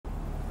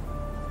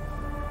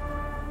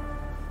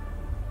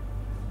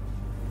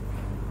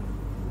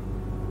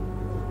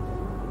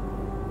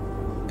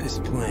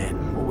this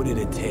plan? What would it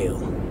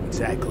entail,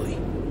 exactly?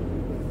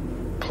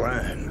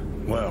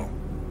 Plan? Well,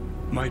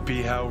 might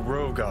be how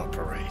Rogue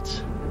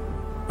operates.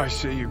 I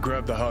say you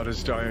grab the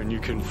hottest iron you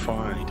can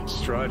find,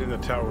 stride in the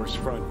tower's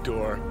front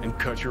door, and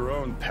cut your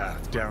own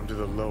path down to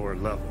the lower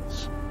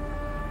levels.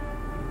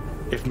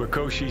 If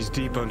Mikoshi's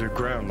deep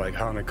underground like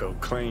Hanako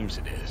claims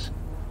it is,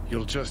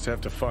 you'll just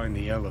have to find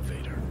the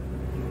elevator.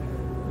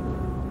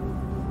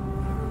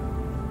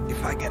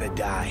 If I gotta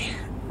die,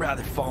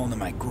 rather fall into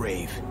my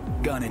grave,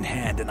 gun in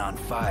hand and on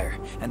fire,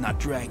 and not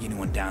drag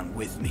anyone down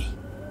with me.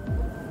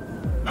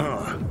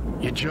 Huh.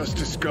 You just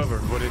discovered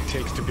what it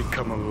takes to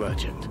become a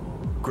legend.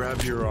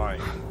 Grab your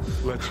iron.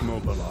 Let's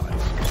mobilize.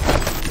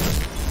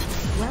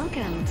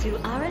 Welcome to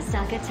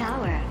Arasaka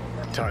Tower.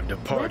 Time to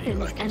party Weapons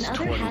like and it's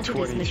other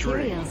hazardous 2023.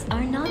 materials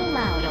are not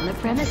allowed on the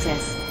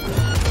premises.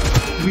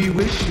 We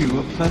wish you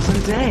a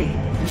pleasant day.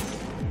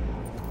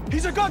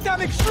 He's a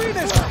goddamn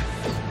extremist!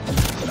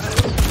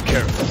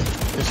 Careful.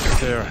 This is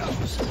their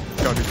house.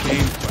 Got a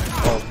game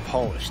plan all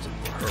polished and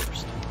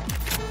rehearsed.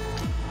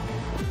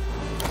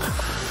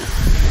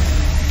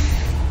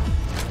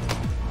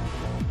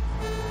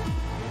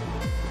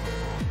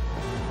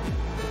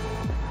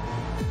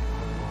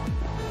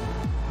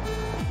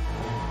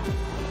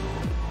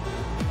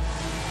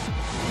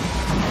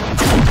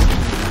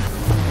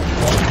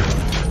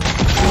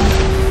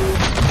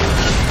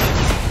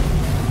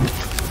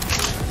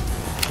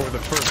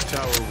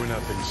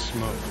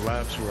 Smoke.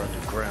 Labs were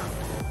underground.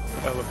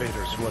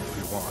 Elevator's what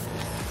we want.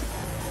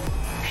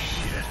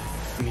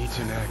 Shit. Needs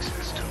an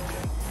access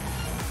token.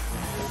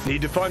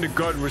 Need to find a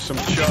guard with some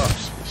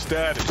chops.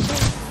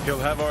 Status. He'll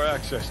have our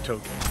access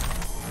token.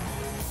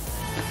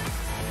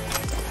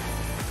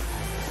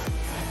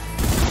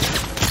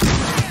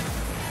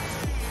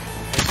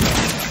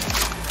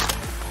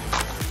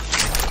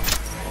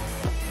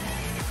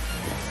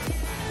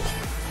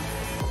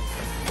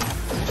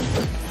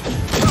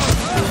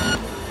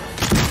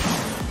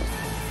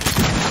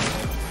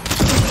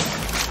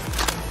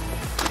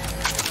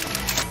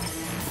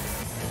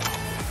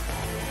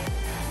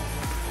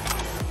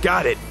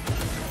 Got it.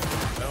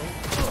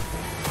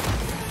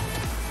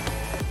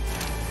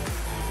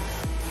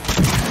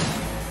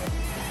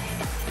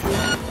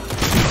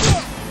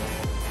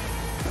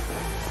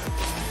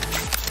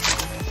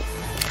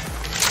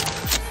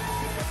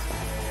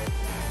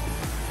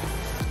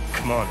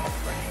 Come on.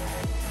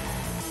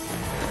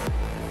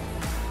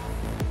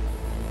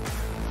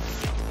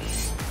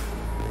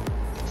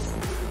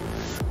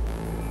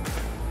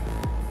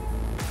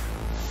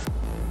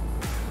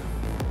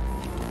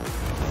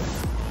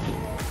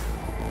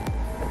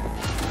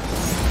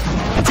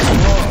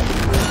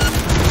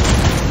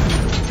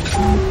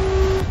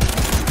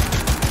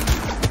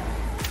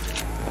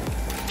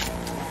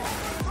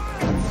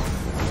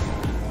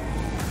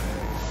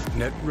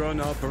 Net-run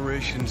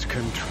operations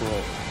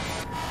control.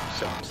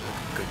 Sounds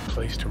like a good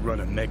place to run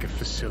a mega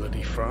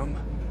facility from.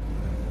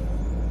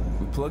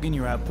 We plug in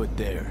your output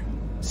there.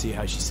 See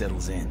how she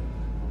settles in.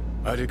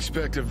 I'd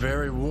expect a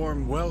very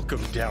warm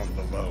welcome down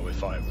below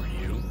if I were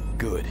you.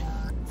 Good.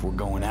 If we're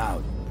going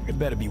out, it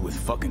better be with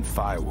fucking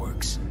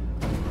fireworks.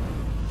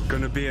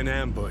 Gonna be an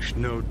ambush,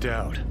 no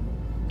doubt.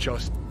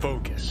 Just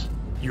focus.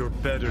 You're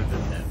better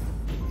than them.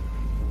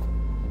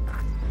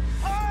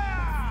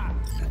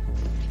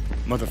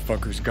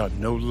 Motherfuckers got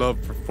no love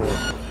for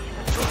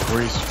foreplay.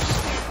 Brace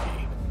yourself.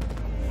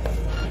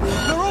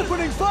 They're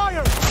opening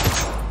fire!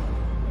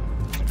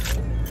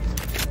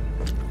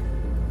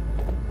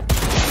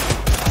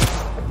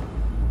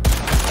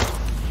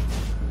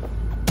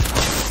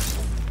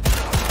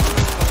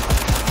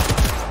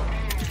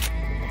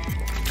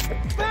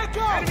 Back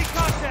up! Enemy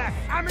contact!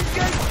 I'm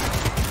engaged!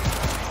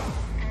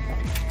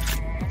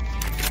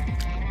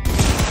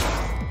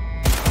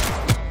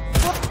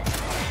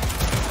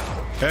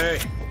 Hey!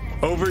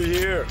 Over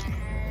here!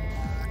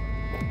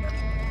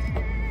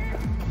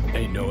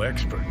 Ain't no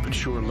expert, but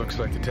sure looks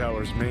like the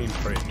tower's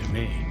mainframe to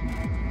me.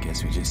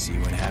 Guess we just see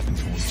what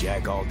happens when we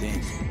jack all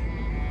in.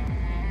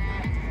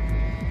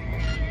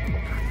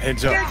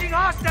 Heads up. Engaging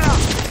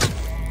hostile!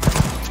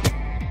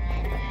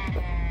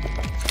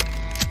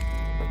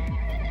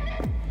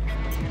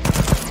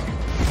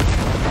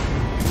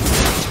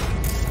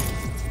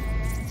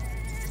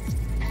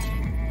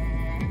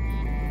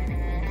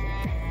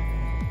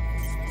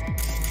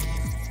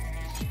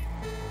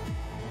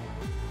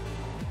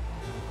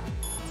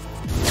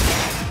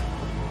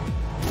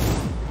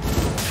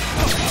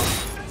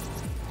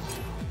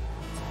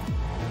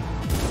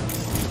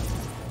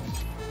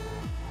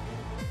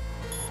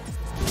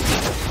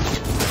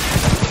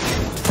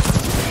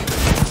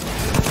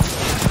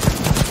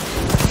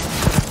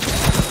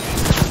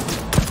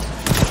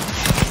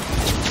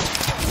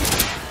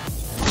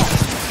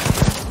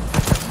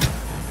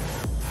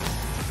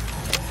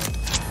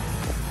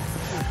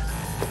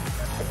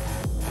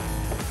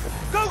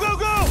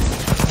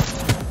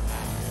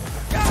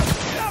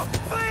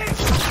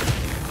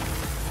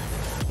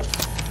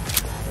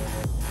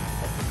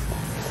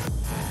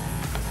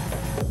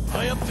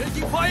 I am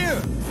taking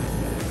fire!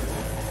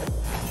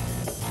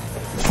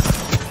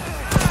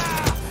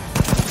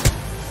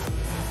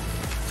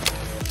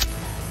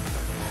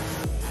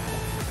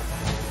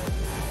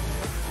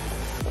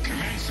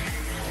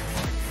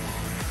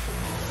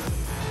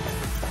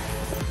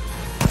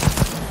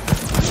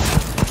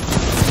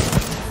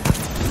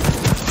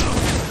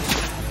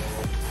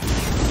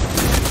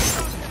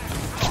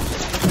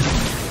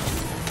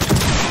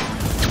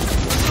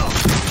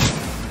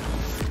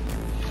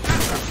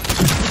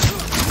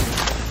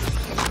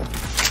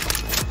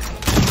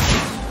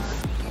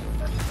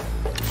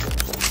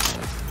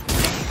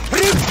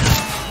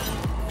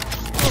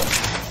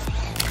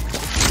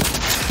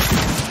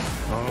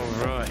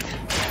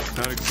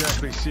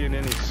 really seeing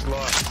any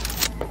slots.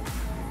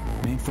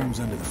 Mainframe's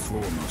under the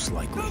floor, most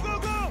likely. Go, go,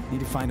 go! Need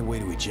to find a way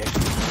to eject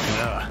it.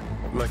 Yeah,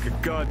 like a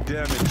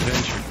goddamn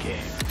adventure game.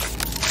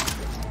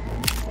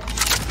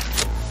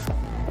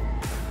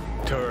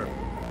 Turb,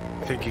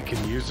 think you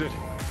can use it?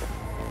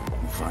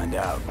 We'll find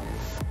out.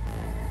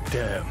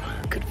 Damn,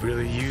 could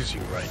really use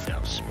you right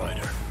now,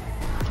 Spider.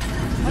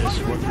 This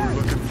is what we're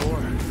looking for?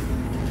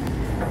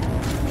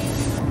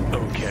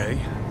 Okay,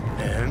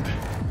 and?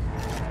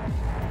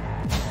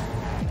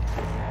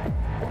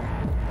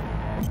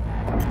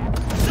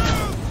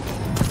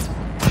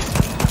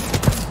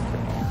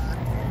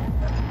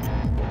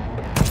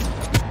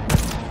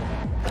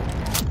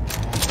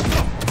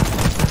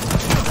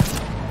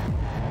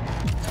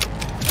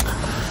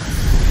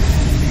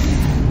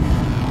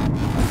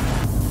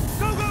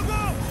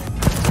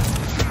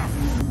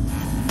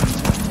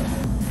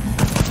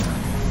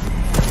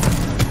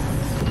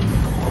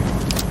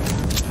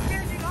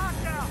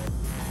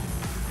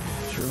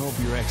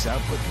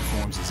 Output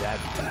performs as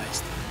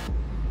advertised.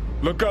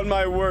 Look on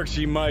my works,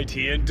 ye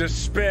mighty, in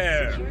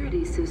despair!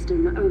 Security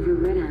system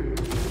overridden.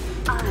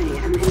 I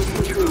am in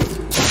control.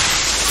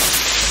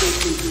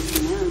 System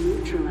personnel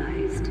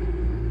neutralized.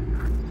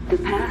 The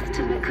path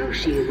to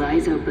Mikoshi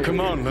lies open. Come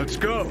on, let's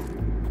go!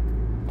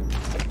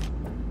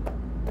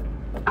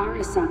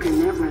 Arasaka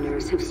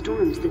netrunners have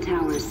stormed the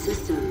tower's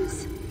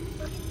systems.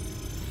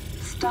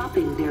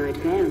 Stopping their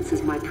advance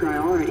is my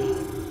priority.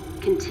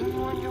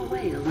 Continue on your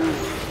way alone.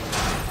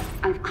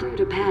 I've cleared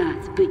a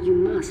path, but you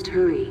must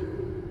hurry.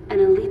 An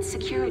elite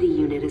security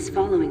unit is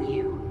following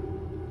you.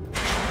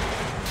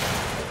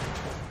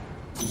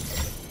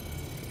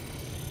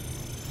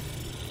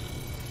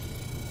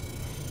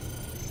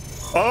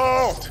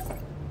 Halt!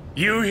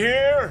 You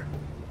here?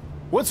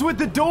 What's with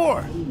the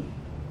door?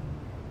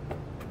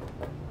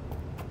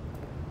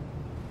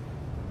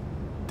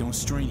 Don't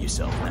strain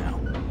yourself now.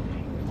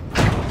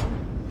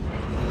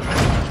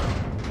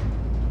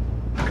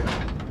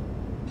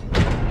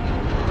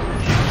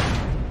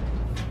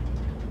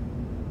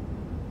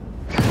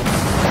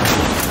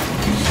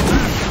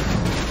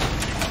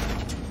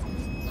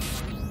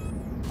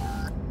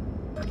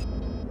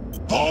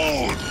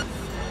 Hold!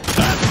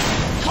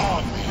 Let's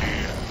come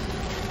here!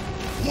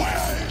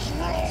 Where is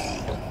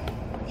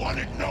Zhou?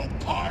 Wanted no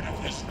part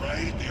of this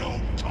raid, the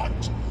old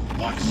cunt.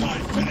 Once I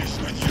finish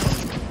with you,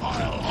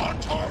 I'll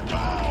hunt her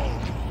down!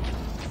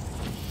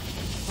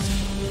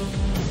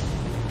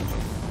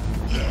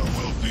 There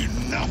will be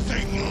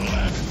nothing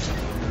left!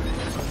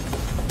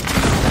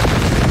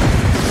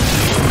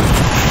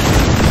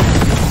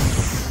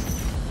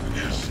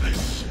 Is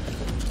this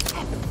a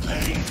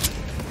pain?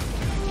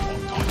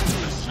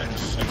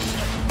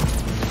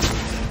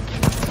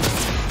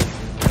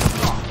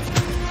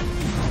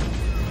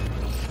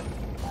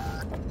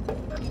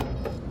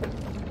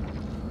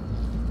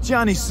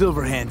 Johnny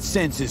Silverhand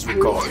sends his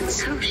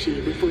regards. To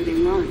Mikoshi before they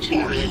launch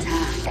another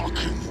attack.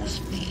 Fucking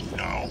with me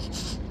now.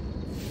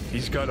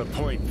 He's got a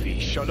point, V.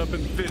 Shut up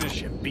and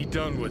finish him. Be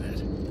done with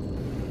it.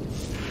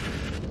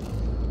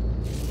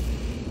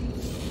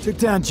 Took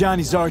down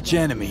Johnny's arch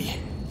enemy.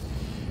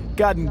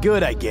 Gotten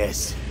good, I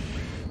guess.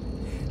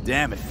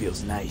 Damn, it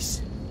feels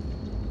nice.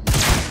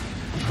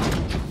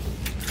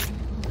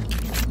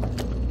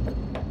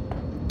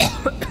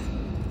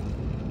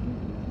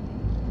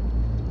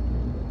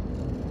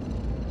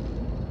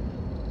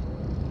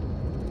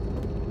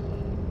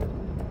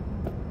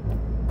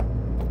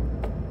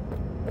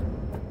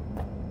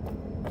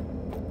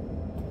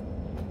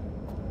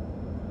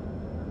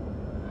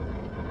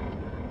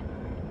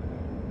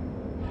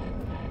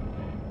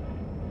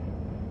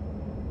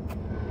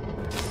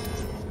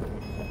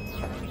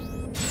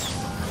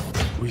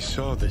 We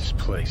saw this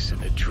place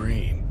in a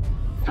dream.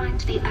 Find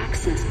the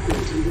access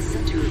point in the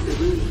center of the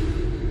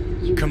room.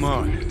 You Come must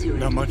on, connect to it.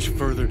 not much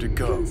further to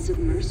go. Then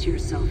submerge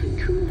yourself in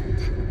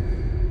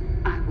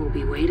coolant. I will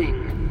be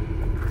waiting.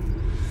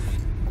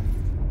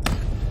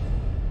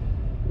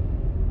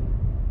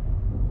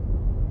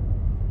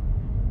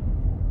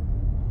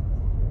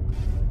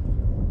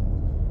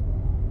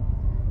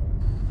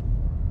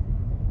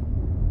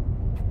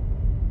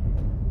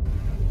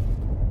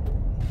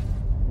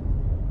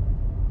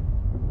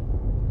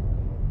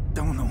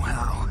 Don't know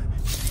how,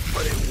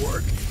 but it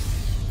worked.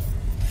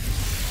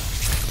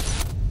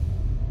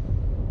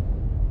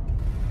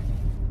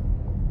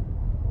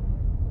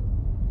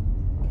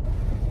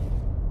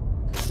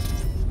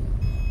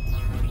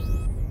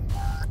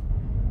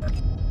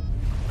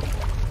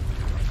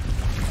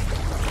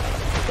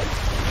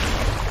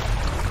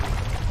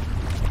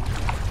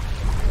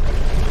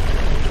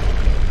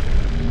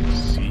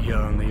 See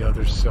ya on the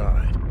other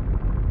side.